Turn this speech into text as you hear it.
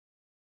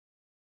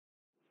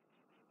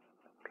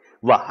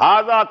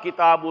وَهَذَا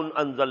كِتَابٌ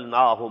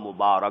أَنزَلْنَاهُ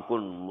مُبَارَكٌ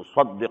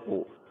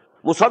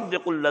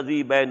مُصَدِّقُ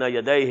الَّذِي بَيْنَ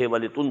يَدَيْهِ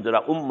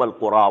وَلِتُنذِرَ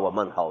Umm-al-Quran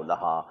وَمَنْ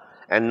حَوْلَهَا.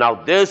 And now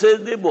this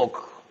is the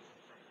book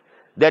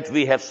that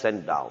we have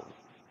sent down.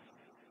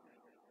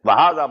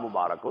 وَهَذَا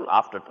مُبَارَكٌ,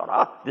 after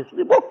Torah, this is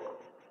the book.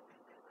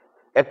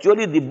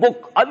 Actually the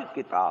book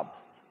Al-Kitab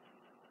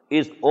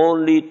is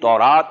only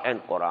Torah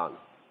and Quran.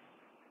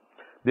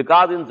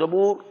 Because in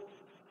Zabur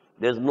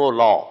there is no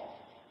law.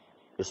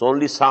 It's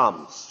only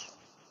psalms,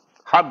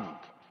 hamd,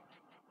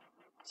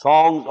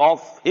 songs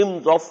of,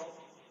 hymns of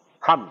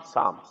hamd,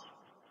 psalms.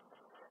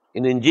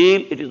 In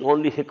Injil it is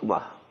only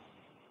hikmah,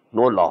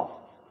 no law.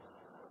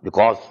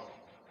 Because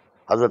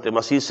Hazrat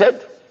Masih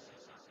said,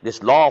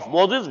 this law of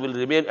Moses will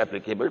remain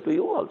applicable to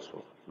you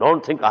also.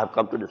 Don't think I have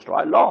come to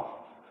destroy law.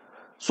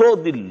 So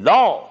the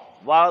law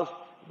was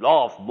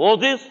law of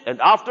Moses, and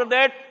after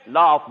that,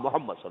 law of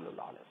Muhammad sallallahu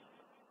alaihi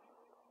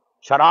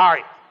wasallam.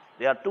 Shara'i,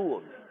 they are two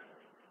only.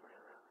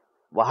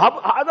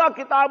 وَهَذَا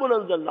كِتَابٌ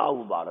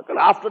أَنزَلْنَاهُ مُبَارَكٌ.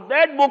 After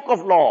that book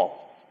of law,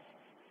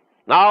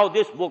 now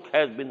this book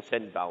has been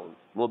sent down.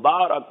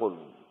 Mubarakun.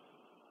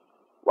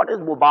 What is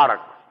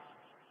Mubarak?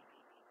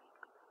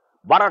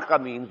 Baraka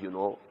means,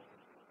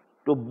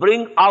 to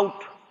bring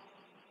out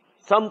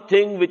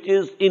something which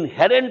is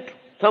inherent,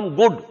 some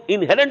good,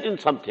 inherent in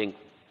something,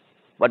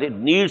 but it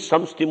needs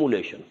some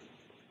stimulation.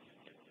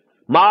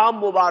 Ma'am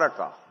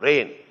Mubaraka,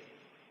 rain.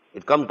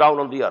 It comes down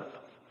on the earth.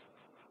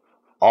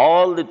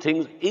 All the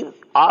things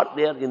are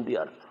there in the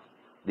earth.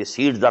 The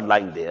seeds are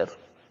lying there.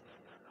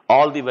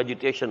 All the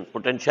vegetation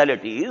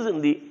potentiality is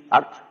in the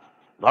earth,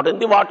 not in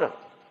the water.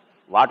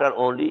 Water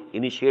only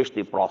initiates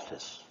the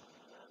process.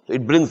 So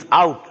it brings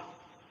out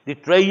the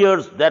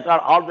treasures that are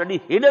already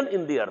hidden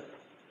in the earth.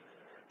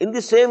 In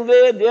the same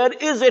way, there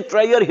is a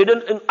treasure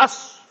hidden in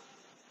us.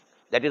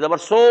 That is our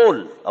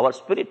soul, our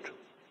spirit.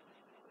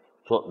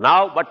 So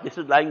now, but this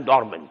is lying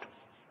dormant.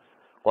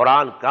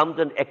 Quran comes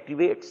and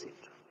activates it,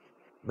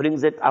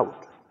 brings it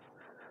out.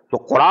 So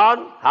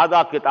Quran,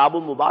 Hada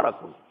Kitabun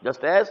Mubarakun,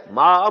 just as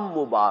Ma'am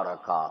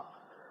Mubaraka,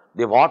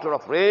 the water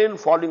of rain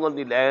falling on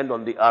the land,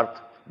 on the earth,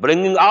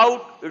 bringing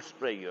out its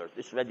treasures,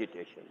 its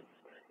vegetation.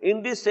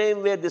 In the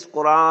same way, this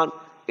Quran,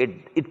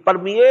 it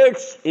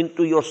permeates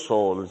into your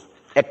souls,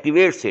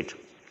 activates it,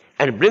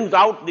 and brings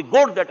out the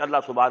good that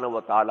Allah subhanahu wa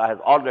ta'ala has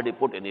already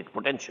put in it,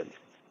 potential.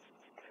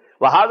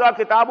 وَهَذَا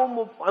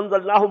كِتَابٌ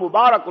أَنزَلْنَاهُ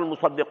مُبَارَكٌ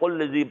مُصَدِّقُ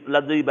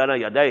الَّذِي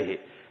بَيْنَ يَدَيْهِ.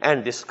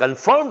 And this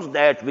confirms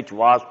that which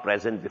was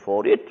present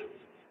before it.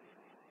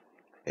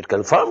 It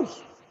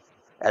confirms,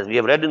 as we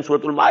have read in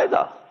Surah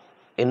Al-Ma'idah,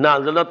 إِنَّا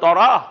أَنزَلْنَا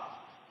التَّوْرَاةَ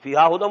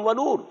فِيهَا هُدًى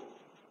وَنُورٌ.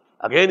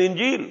 Again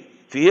Injil,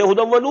 فِيهَا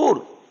هُدًى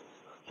وَنُورٌ.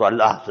 So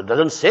Allah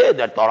doesn't say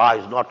that Torah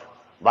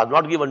was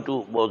not given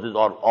to Moses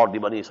or the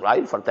Bani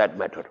Israel for that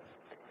matter.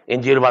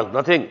 Injil was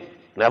nothing,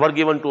 never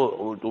given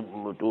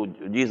to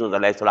Jesus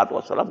alayhi salatu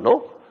wasalam.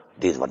 No,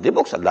 these were the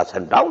books Allah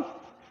sent down.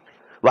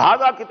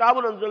 وَهَذَا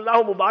كِتَابٌ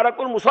أَنزَلْنَاهُ مُبَارَكٌ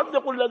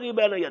مُصَدِّقُ الَّذِي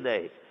بَيْنَ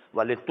يَدَيْهِ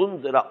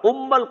وَلِتُنذِرَ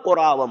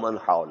Umm-al-Quran وَمَنْ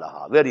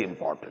حَوْلَهَا. Very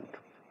important.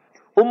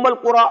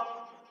 Umm-al-Quran,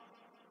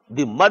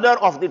 the mother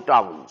of the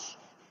towns.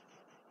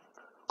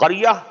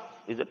 Qaryah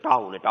is a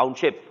town, a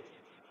township.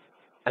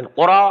 And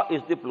Qura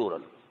is the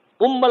plural.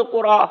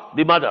 Umm-al-Quran,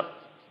 the mother.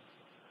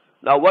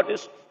 Now what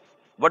does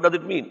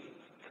it mean?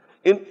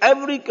 In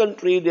every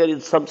country there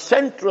is some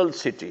central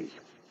city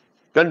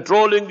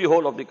controlling the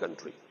whole of the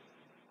country.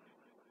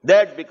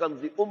 That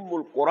becomes the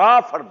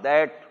Umm-al-Quran for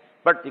that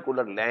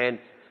particular land,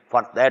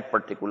 for that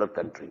particular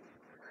country.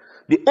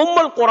 The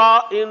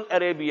Umm-al-Quran in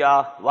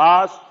Arabia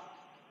was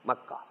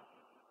Makkah.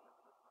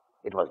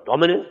 It was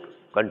dominant,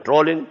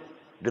 controlling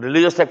the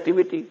religious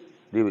activity,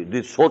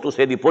 so to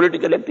say the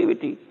political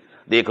activity,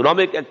 the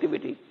economic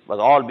activity was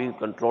all being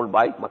controlled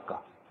by Makkah.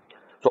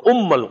 So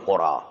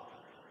Umm-al-Quran.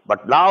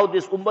 But now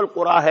this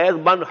Umm-al-Quran has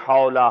man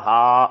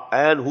hawlaha,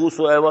 and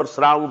whosoever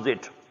surrounds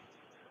it.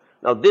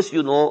 Now this,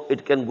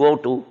 it can go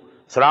to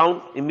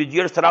surround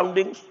immediate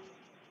surroundings,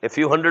 a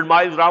few hundred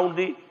miles around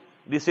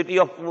the city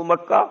of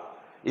Makkah.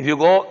 If you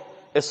go,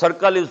 a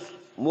circle is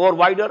more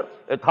wider,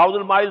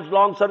 1,000 miles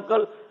long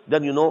circle,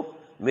 then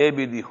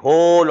maybe the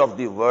whole of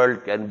the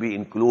world can be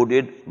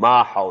included,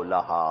 ma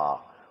hawlaha.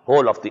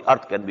 Whole of the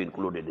earth can be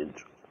included in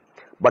it.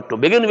 But to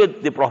begin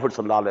with, the Prophet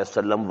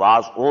ﷺ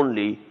was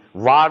only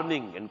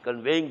warning and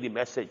conveying the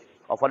message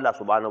of Allah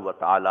subhanahu wa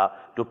ta'ala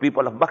to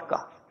people of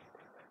Makkah.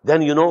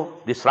 Then,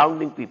 the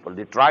surrounding people,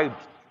 the tribes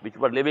which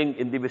were living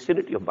in the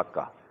vicinity of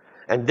Makkah.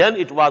 And then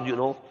it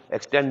was,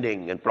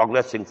 extending and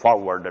progressing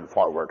forward and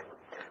forward.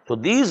 So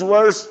these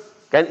words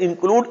can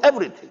include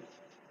everything.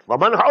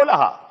 وَمَنْ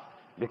حَوْلَهَا.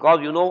 Because,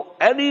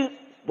 any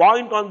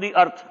point on the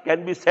earth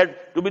can be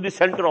said to be the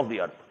center of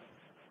the earth.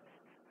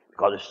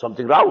 Because it's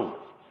something round.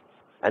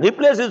 Any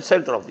place is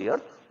center of the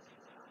earth.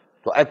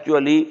 So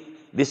actually,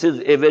 this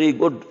is a very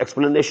good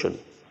explanation.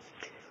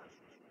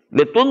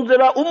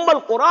 لِتُنْذِرَ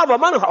Umm-al-Quran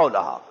وَمَنْ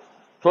حَوْلَهَا.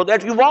 So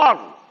that you warn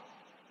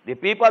the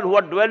people who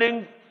are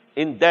dwelling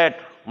in that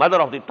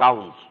mother of the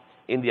towns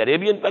in the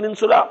Arabian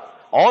Peninsula,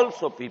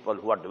 also people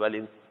who are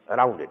dwelling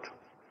around it.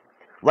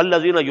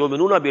 وَالَّذِينَ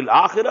يُؤْمِنُونَ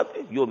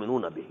بِالْآخِرَةِ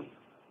يُؤْمِنُونَ بِهِ.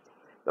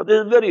 Now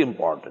this is very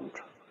important.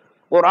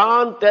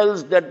 Quran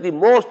tells that the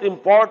most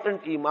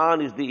important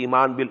iman is the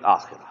iman bil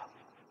akhirah.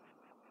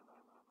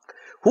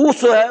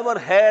 Whosoever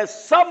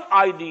has some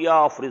idea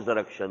of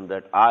resurrection,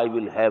 that I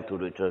will have to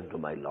return to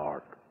my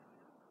Lord,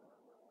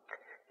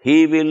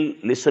 he will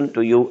listen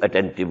to you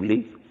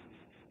attentively.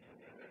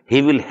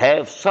 He will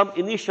have some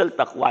initial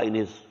taqwa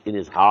in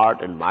his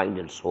heart and mind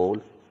and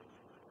soul.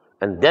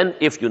 And then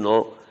if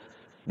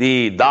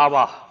the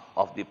dawah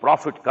of the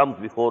Prophet comes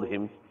before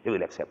him, he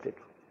will accept it.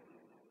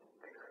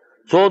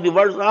 So the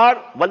words are,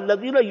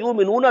 وَالَّذِينَ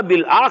يُؤْمِنُونَ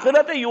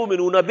بِالْآخِرَةِ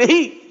يُؤْمِنُونَ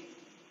بِهِ.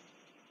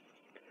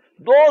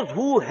 Those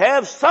who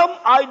have some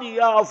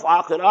idea of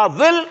akhirah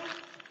will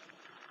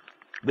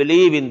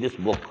believe in this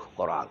book,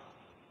 Quran.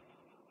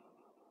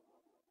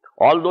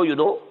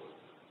 Although,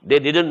 they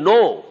didn't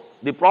know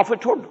the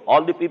prophethood,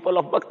 all the people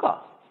of Makkah,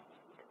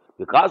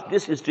 because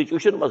this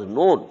institution was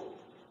known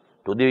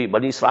to the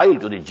Bani Israel,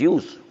 to the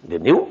Jews. They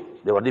knew,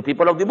 they were the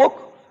people of the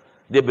book.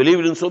 They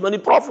believed in so many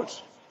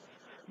prophets.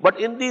 But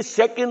in the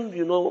second,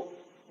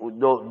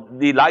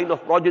 the line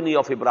of progeny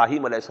of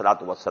Ibrahim alayhi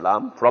salatu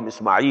wassalam, from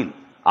Ismail,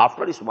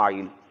 after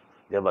Ismail,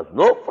 there was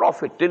no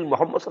prophet till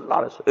Muhammad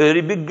sallallahu alaihi wasallam. A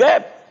very big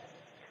gap.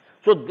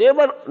 So they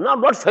were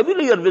not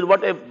familiar with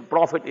what a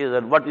prophet is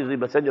and what is the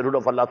messengerhood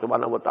of Allah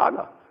subhanahu wa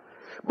ta'ala.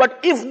 But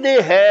if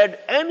they had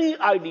any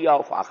idea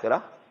of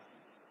akhirah,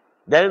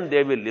 then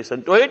they will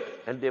listen to it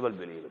and they will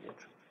believe in it.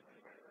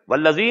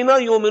 وَالَّذِينَ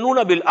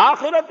يُؤْمِنُونَ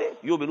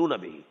بِالْآخِرَةِ يُؤْمِنُونَ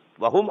بِهِ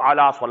وَهُمْ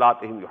عَلَىٰ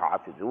صَلَاتِهِمْ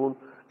يُحَافِظُونَ.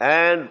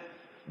 And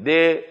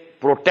they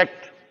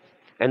protect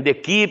and they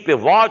keep a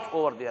watch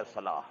over their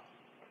salah.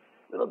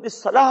 This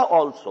salah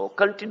also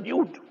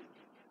continued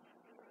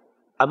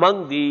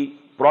among the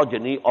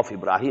progeny of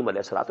Ibrahim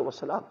alayhi salatu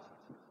wasalam.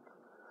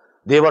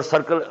 They were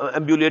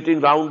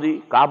ambulating round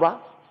the Kaaba.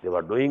 They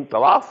were doing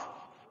tawaf.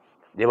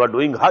 They were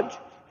doing hajj.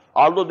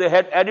 Although they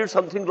had added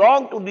something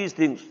wrong to these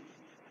things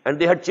and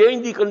they had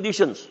changed the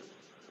conditions,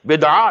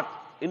 bid'at,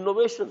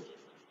 innovations.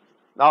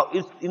 Now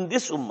in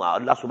this ummah,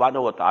 Allah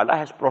subhanahu wa ta'ala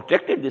has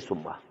protected this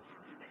ummah.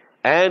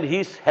 And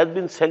He has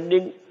been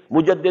sending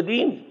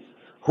mujaddideen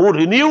who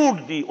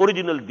renewed the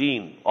original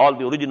deen, all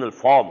the original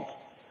forms.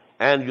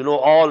 And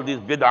all these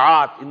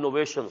bid'at,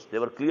 innovations, they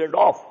were cleared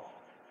off.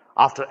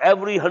 After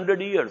every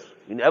 100 years,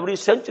 in every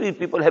century,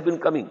 people have been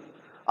coming.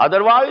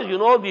 Otherwise,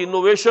 the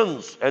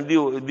innovations and the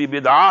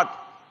bid'at,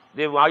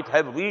 they might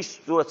have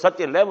reached to such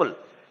a level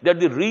that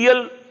the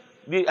real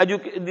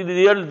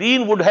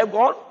deen would have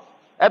gone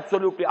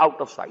absolutely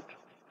out of sight.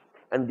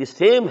 And the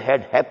same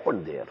had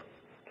happened there.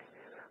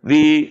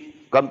 We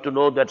come to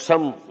know that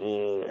some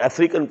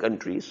African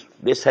countries,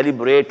 they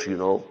celebrate,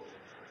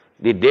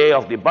 the day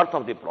of the birth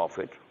of the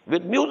Prophet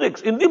with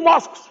music in the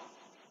mosques.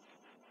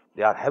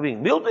 They are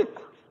having music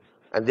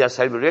and they are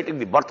celebrating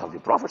the birth of the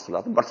Prophet,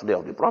 the birthday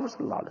of the Prophet.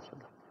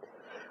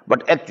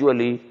 But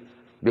actually,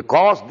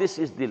 because this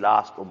is the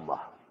last ummah,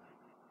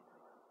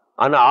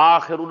 Ana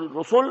akhirul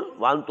rusul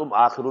wa antum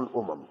akhirul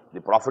umam.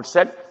 The Prophet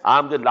said, I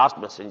am the last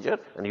messenger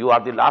and you are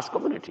the last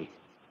community,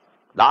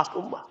 last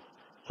ummah.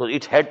 So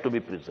it had to be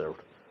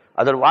preserved.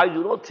 Otherwise,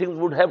 things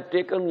would have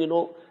taken,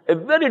 a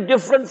very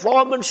different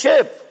form and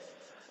shape.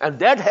 And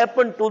that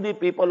happened to the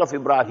people of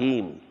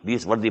Ibrahim.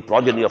 These were the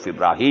progeny of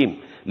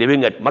Ibrahim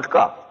living at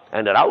Makkah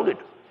and around it.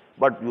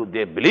 But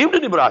they believed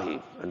in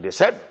Ibrahim and they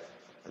said,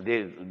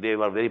 they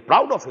were very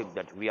proud of it,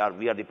 that we are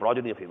the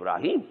progeny of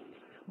Ibrahim.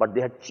 But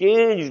they had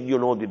changed,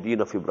 the deen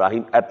of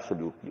Ibrahim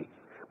absolutely.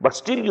 But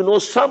still,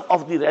 some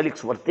of the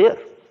relics were there.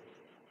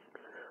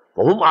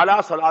 وَهُمْ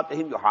عَلَىٰ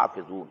صَلَاتِهِمْ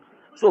يُحَافِظُونَ.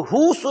 So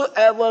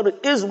whosoever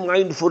is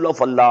mindful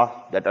of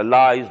Allah, that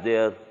Allah is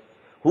there,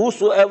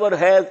 whosoever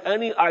has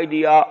any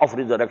idea of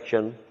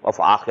resurrection, of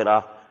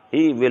akhirah,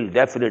 he will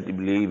definitely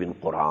believe in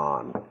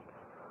Quran.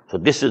 So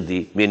this is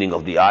the meaning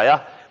of the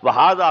ayah.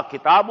 وَهَذَا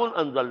كِتَابٌ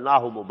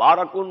أَنزَلْنَاهُ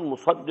مُبَارَكٌ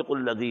مُصَدِّقُ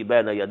الَّذِي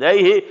بَيْنَ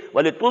يَدَيْهِ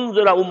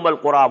وَلِتُنْذِرَ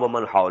أُمَّ-الْقُرَى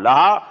وَمَنْ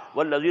حَوْلَهَا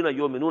وَالَّذِينَ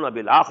يُؤْمِنُونَ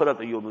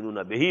بِالْآخِرَةِ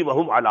يُؤْمِنُونَ بِهِ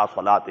وَهُمْ عَلَىٰ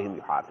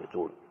صَلَاتِهِمْ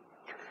يُحَافِظُونَ.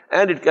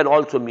 And it can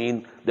also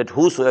mean that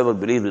whosoever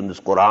believes in this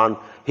Quran,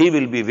 he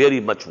will be very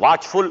much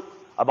watchful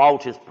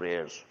about his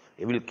prayers.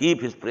 He will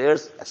keep his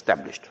prayers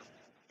established.